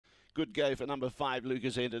Good go for number 5,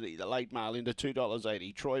 Lucas Entity, the late mail into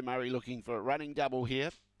 $2.80. Troy Murray looking for a running double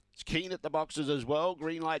here. It's keen at the boxes as well.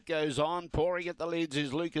 Green light goes on. Pouring at the lids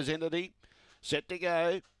is Lucas Entity. Set to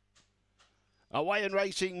go. Away and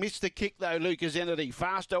racing, missed the kick though, Lucas Entity.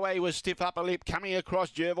 Fast away was Stiff Upper Lip, coming across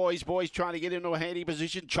Jervois Boys, trying to get into a handy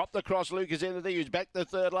position. Chopped across Lucas Entity, who's back to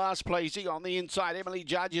third last placing. On the inside, Emily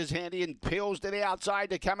Judge is handy and peels to the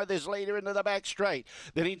outside to come with this leader into the back straight.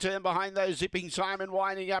 Then in turn behind those, Zipping Simon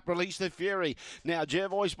winding up, Release the Fury. Now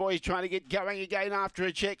Jervois Boys trying to get going again after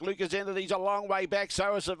a check. Lucas Entity's a long way back,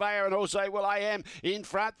 so is Surveyor, and also Will I Am. In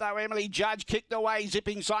front though, Emily Judge kicked away.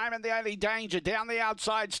 Zipping Simon the only danger. Down the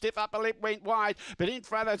outside, Stiff Upper Lip went wide. But in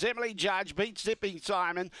front is Emily Judge, beats Zipping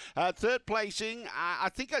Simon. Third placing, I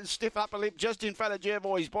think it's Stiff Upper Lip just in front of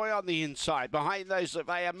Jervois Boy on the inside. Behind those,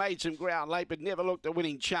 Surveyor made some ground late, but never looked a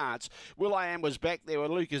winning chance. Will I Am was back there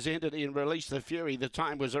with Lucas Entity and Release the Fury. The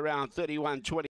time was around 31:20.